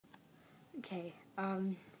Okay,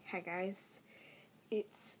 hi guys,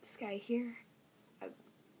 it's Sky here.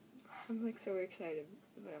 I'm like so excited,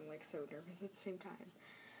 but I'm like so nervous at the same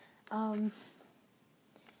time.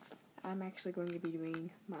 I'm actually going to be doing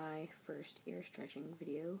my first ear stretching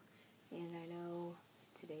video, and I know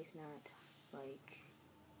today's not like,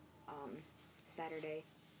 Saturday,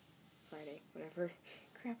 Friday, whatever.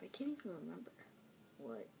 Crap, I can't even remember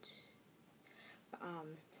what,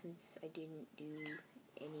 since I didn't do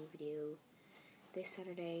any video this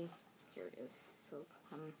Saturday, here it is, so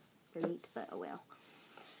I'm late, but oh well.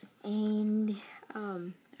 And,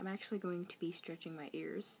 I'm actually going to be stretching my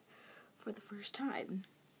ears for the first time,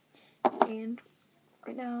 and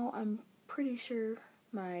right now I'm pretty sure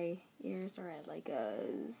my ears are at like a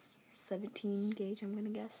 17 gauge, I'm gonna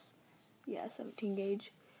guess. Yeah, 17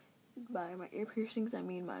 gauge. By my ear piercings, I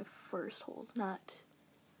mean my first holes, not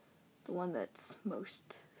the one that's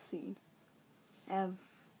most seen. I have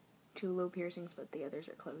 2 low piercings, but the others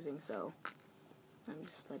are closing, so I'm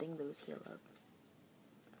just letting those heal up.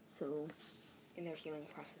 So, in their healing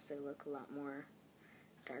process, they look a lot more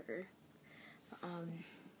darker.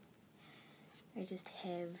 I just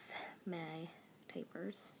have my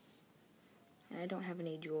tapers, and I don't have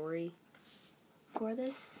any jewelry for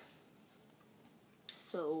this,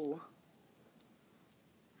 so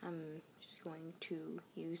I'm just going to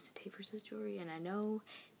use tapers as jewelry, and I know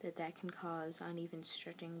that that can cause uneven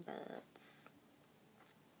stretching, but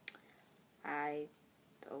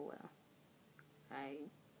oh well. I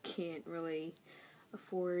can't really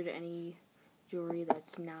afford any jewelry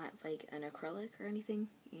that's not like an acrylic or anything,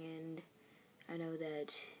 and I know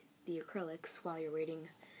that the acrylics, while you're waiting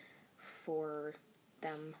for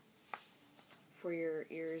them, for your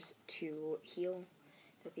ears to heal,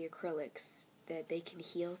 that the acrylics, that they can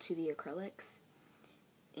heal to the acrylics,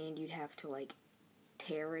 and you'd have to like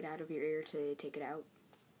tear it out of your ear to take it out.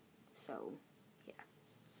 So yeah,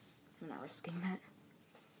 I'm not risking that.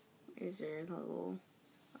 Is there the little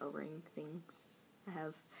O-ring things I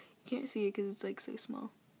have? You can't see it because it's like so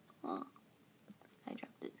small. Oh, I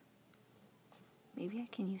dropped it. Maybe I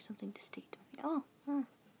can use something to stick to me. Oh,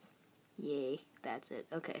 yay, that's it.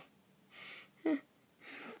 Okay.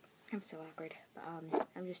 I'm so awkward. But,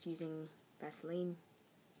 I'm just using Vaseline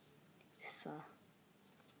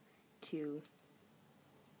to,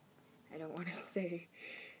 I don't want to say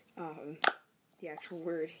the actual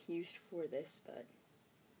word used for this, but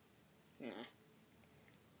nah.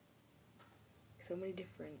 So many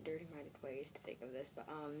different dirty-minded ways to think of this, but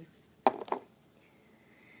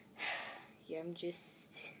yeah, I'm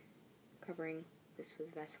just covering this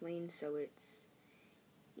with Vaseline so it's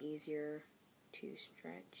easier to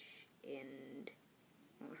stretch and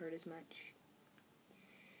won't hurt as much.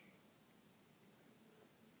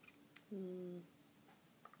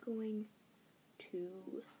 Going to,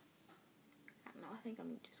 I don't know, I think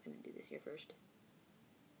I'm just going to do this here first.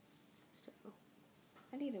 So,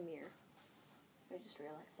 I need a mirror. I just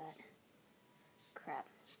realized that. Crap.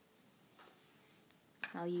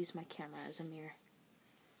 I'll use my camera as a mirror.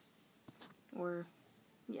 Or,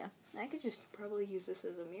 yeah, I could just probably use this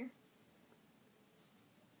as a mirror.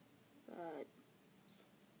 But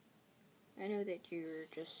I know that you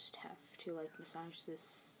just have to like massage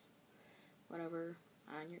this whatever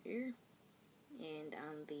on your ear and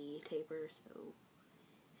on the taper, so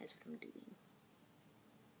that's what I'm doing.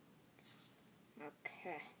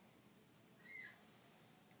 Okay.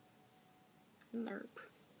 Nerp.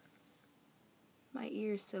 My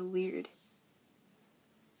ear is so weird.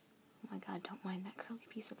 Oh my god, don't mind that curly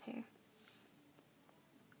piece of hair.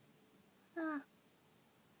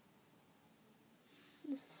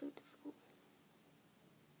 This is so difficult.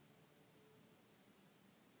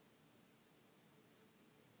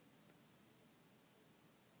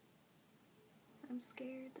 I'm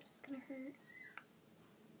scared that it's gonna hurt.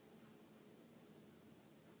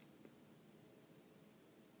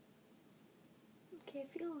 Okay, I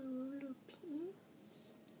feel a little pinch.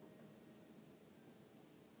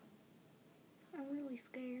 I'm really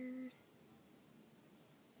scared.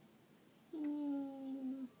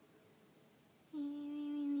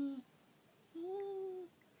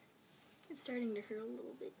 It's starting to hurt a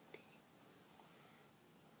little bit.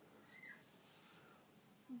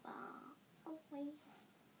 Oh wait.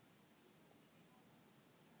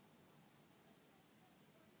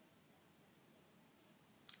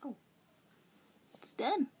 Oh, it's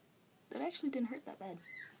done. That actually didn't hurt that bad.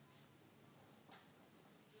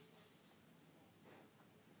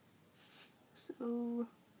 So,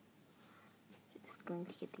 just going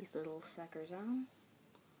to get these little suckers on.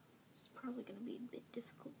 It's probably going to be a bit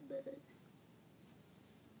difficult, but it's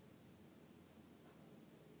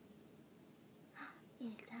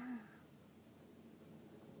on.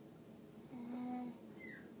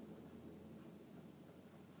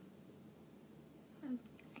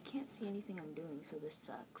 see anything I'm doing, so this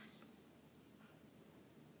sucks.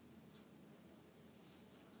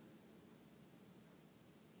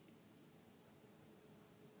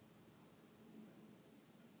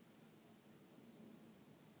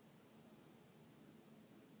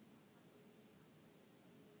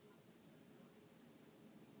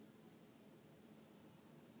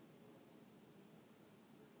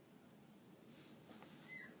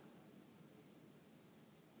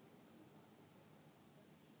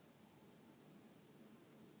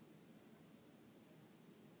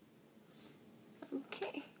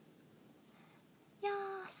 Okay.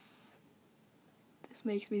 Yes! This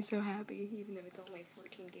makes me so happy, even though it's only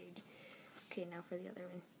 14 gauge. Okay, now for the other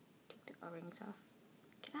one. Take the O-rings off.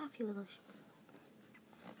 Get off, you little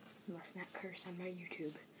You must not curse on my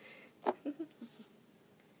YouTube.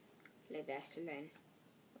 Le Vaseline.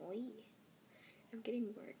 Oi. I'm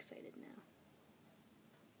getting more excited now.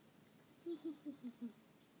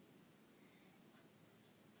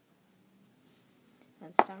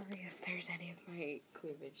 I'm sorry if there's any of my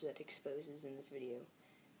cleavage that exposes in this video,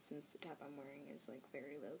 since the top I'm wearing is like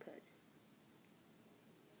very low cut.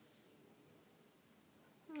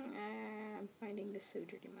 I'm finding this so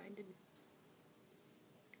dirty-minded.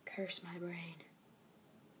 Curse my brain.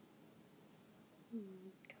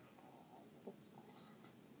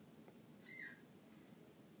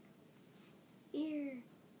 Ear.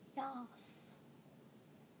 Yas.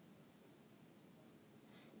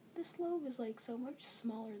 This lobe is like so much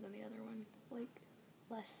smaller than the other one. Like,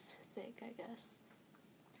 less thick, I guess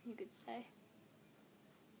you could say.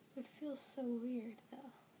 It feels so weird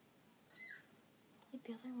though. Like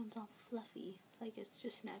the other one's all fluffy. Like it's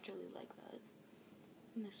just naturally like that.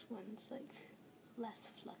 And this one's like less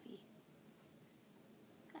fluffy.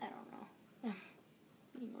 I don't know. I'm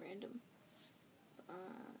being random.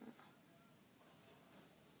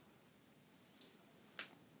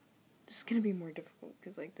 This is gonna be more difficult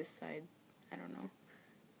because like this side, I don't know.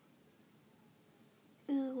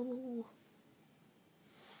 Ew.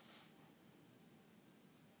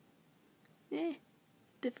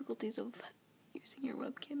 Difficulties of using your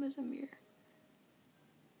webcam as a mirror.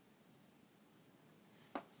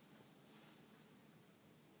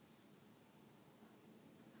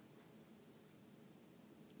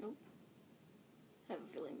 Nope. I have a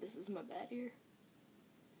feeling this is my bad ear.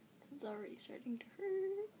 It's already starting to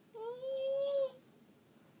hurt.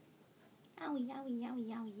 Owie, owie, owie,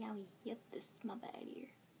 owie, owie. Yep, this is my bad ear.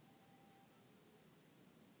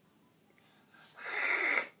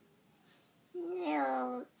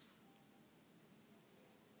 No.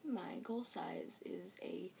 My goal size is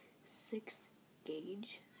a 6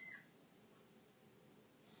 gauge.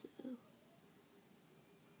 So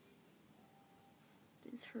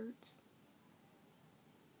this hurts.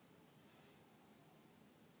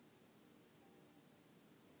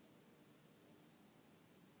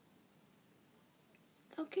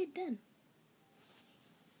 Okay, done.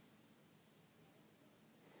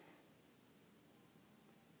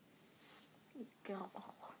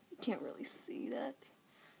 You can't really see that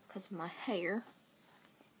because of my hair.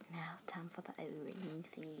 Now, time for the O-ring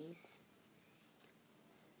thingies.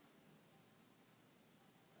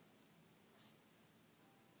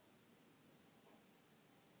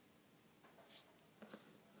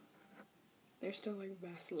 There's still like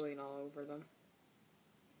Vaseline all over them.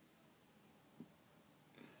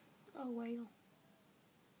 Oh well.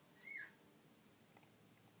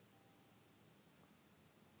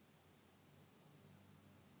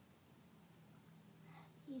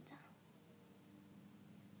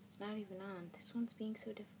 It's not even on. This one's being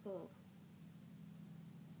so difficult.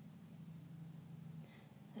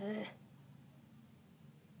 Ugh.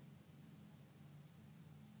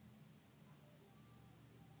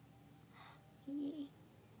 Yay.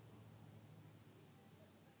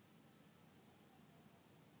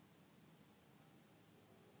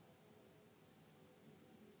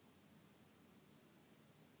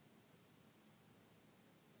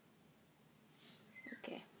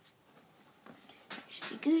 Okay. That should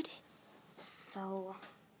be good. So,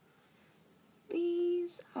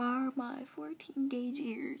 these are my 14 gauge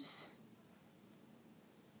ears.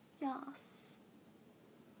 Yes.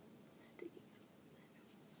 Sticking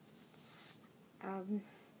it a little bit.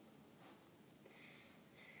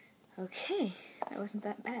 Okay, that wasn't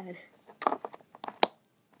that bad.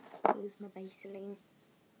 Lose my Vaseline.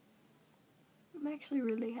 I'm actually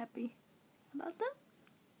really happy about them.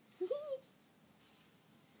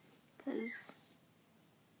 Because,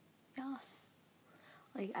 yes.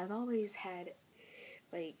 Like, I've always had,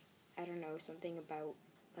 like, I don't know, something about,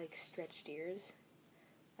 like, stretched ears.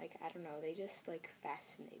 Like, I don't know, they just, like,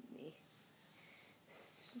 fascinate me.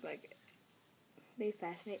 Like, they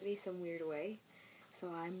fascinate me some weird way.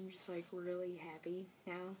 So I'm just like really happy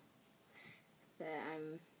now that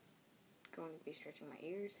I'm going to be stretching my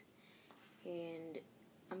ears. And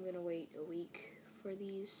I'm going to wait a week for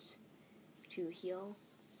these to heal,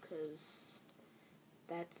 because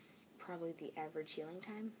that's probably the average healing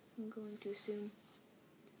time, I'm going to assume.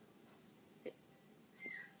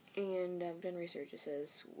 And I've done research that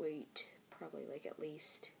says wait probably like at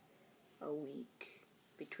least a week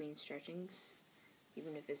between stretchings,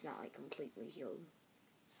 even if it's not like completely healed.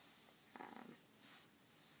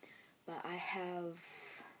 But I have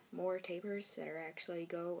more tapers that are actually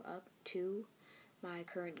go up to my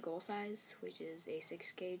current goal size, which is a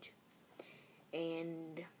 6 gauge.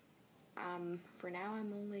 And for now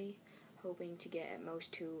I'm only hoping to get at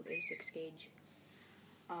most to a 6 gauge.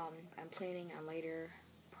 I'm planning on later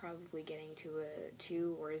probably getting to a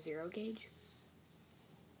 2 or a 0 gauge.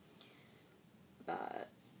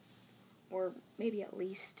 Or maybe at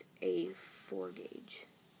least a 4 gauge.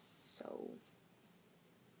 So,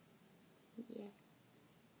 yeah.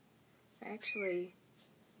 Actually,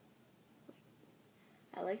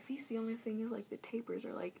 I like these. The only thing is, like, the tapers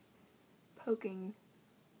are, like, poking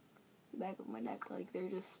the back of my neck. Like, they're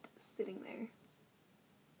just sitting there.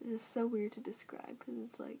 This is so weird to describe, because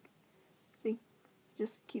it's like, see, it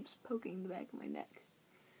just keeps poking the back of my neck.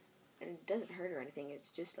 And it doesn't hurt or anything, it's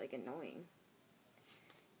just, like, annoying.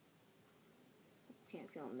 Can't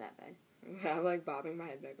feel them that bad. I'm, like, bobbing my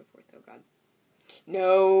head back and forth, oh god.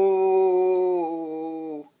 No!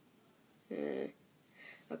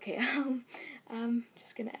 Okay, I'm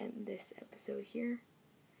just gonna end this episode here.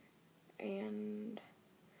 And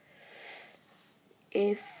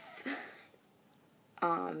if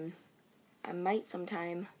I might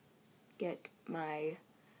sometime get my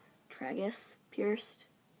tragus pierced,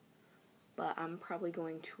 but I'm probably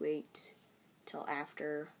going to wait till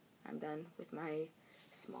after I'm done with my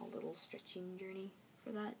small little stretching journey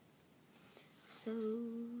for that. So,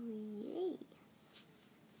 yay.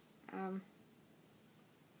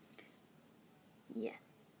 Yeah.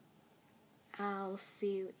 I'll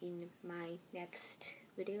see you in my next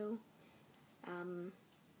video.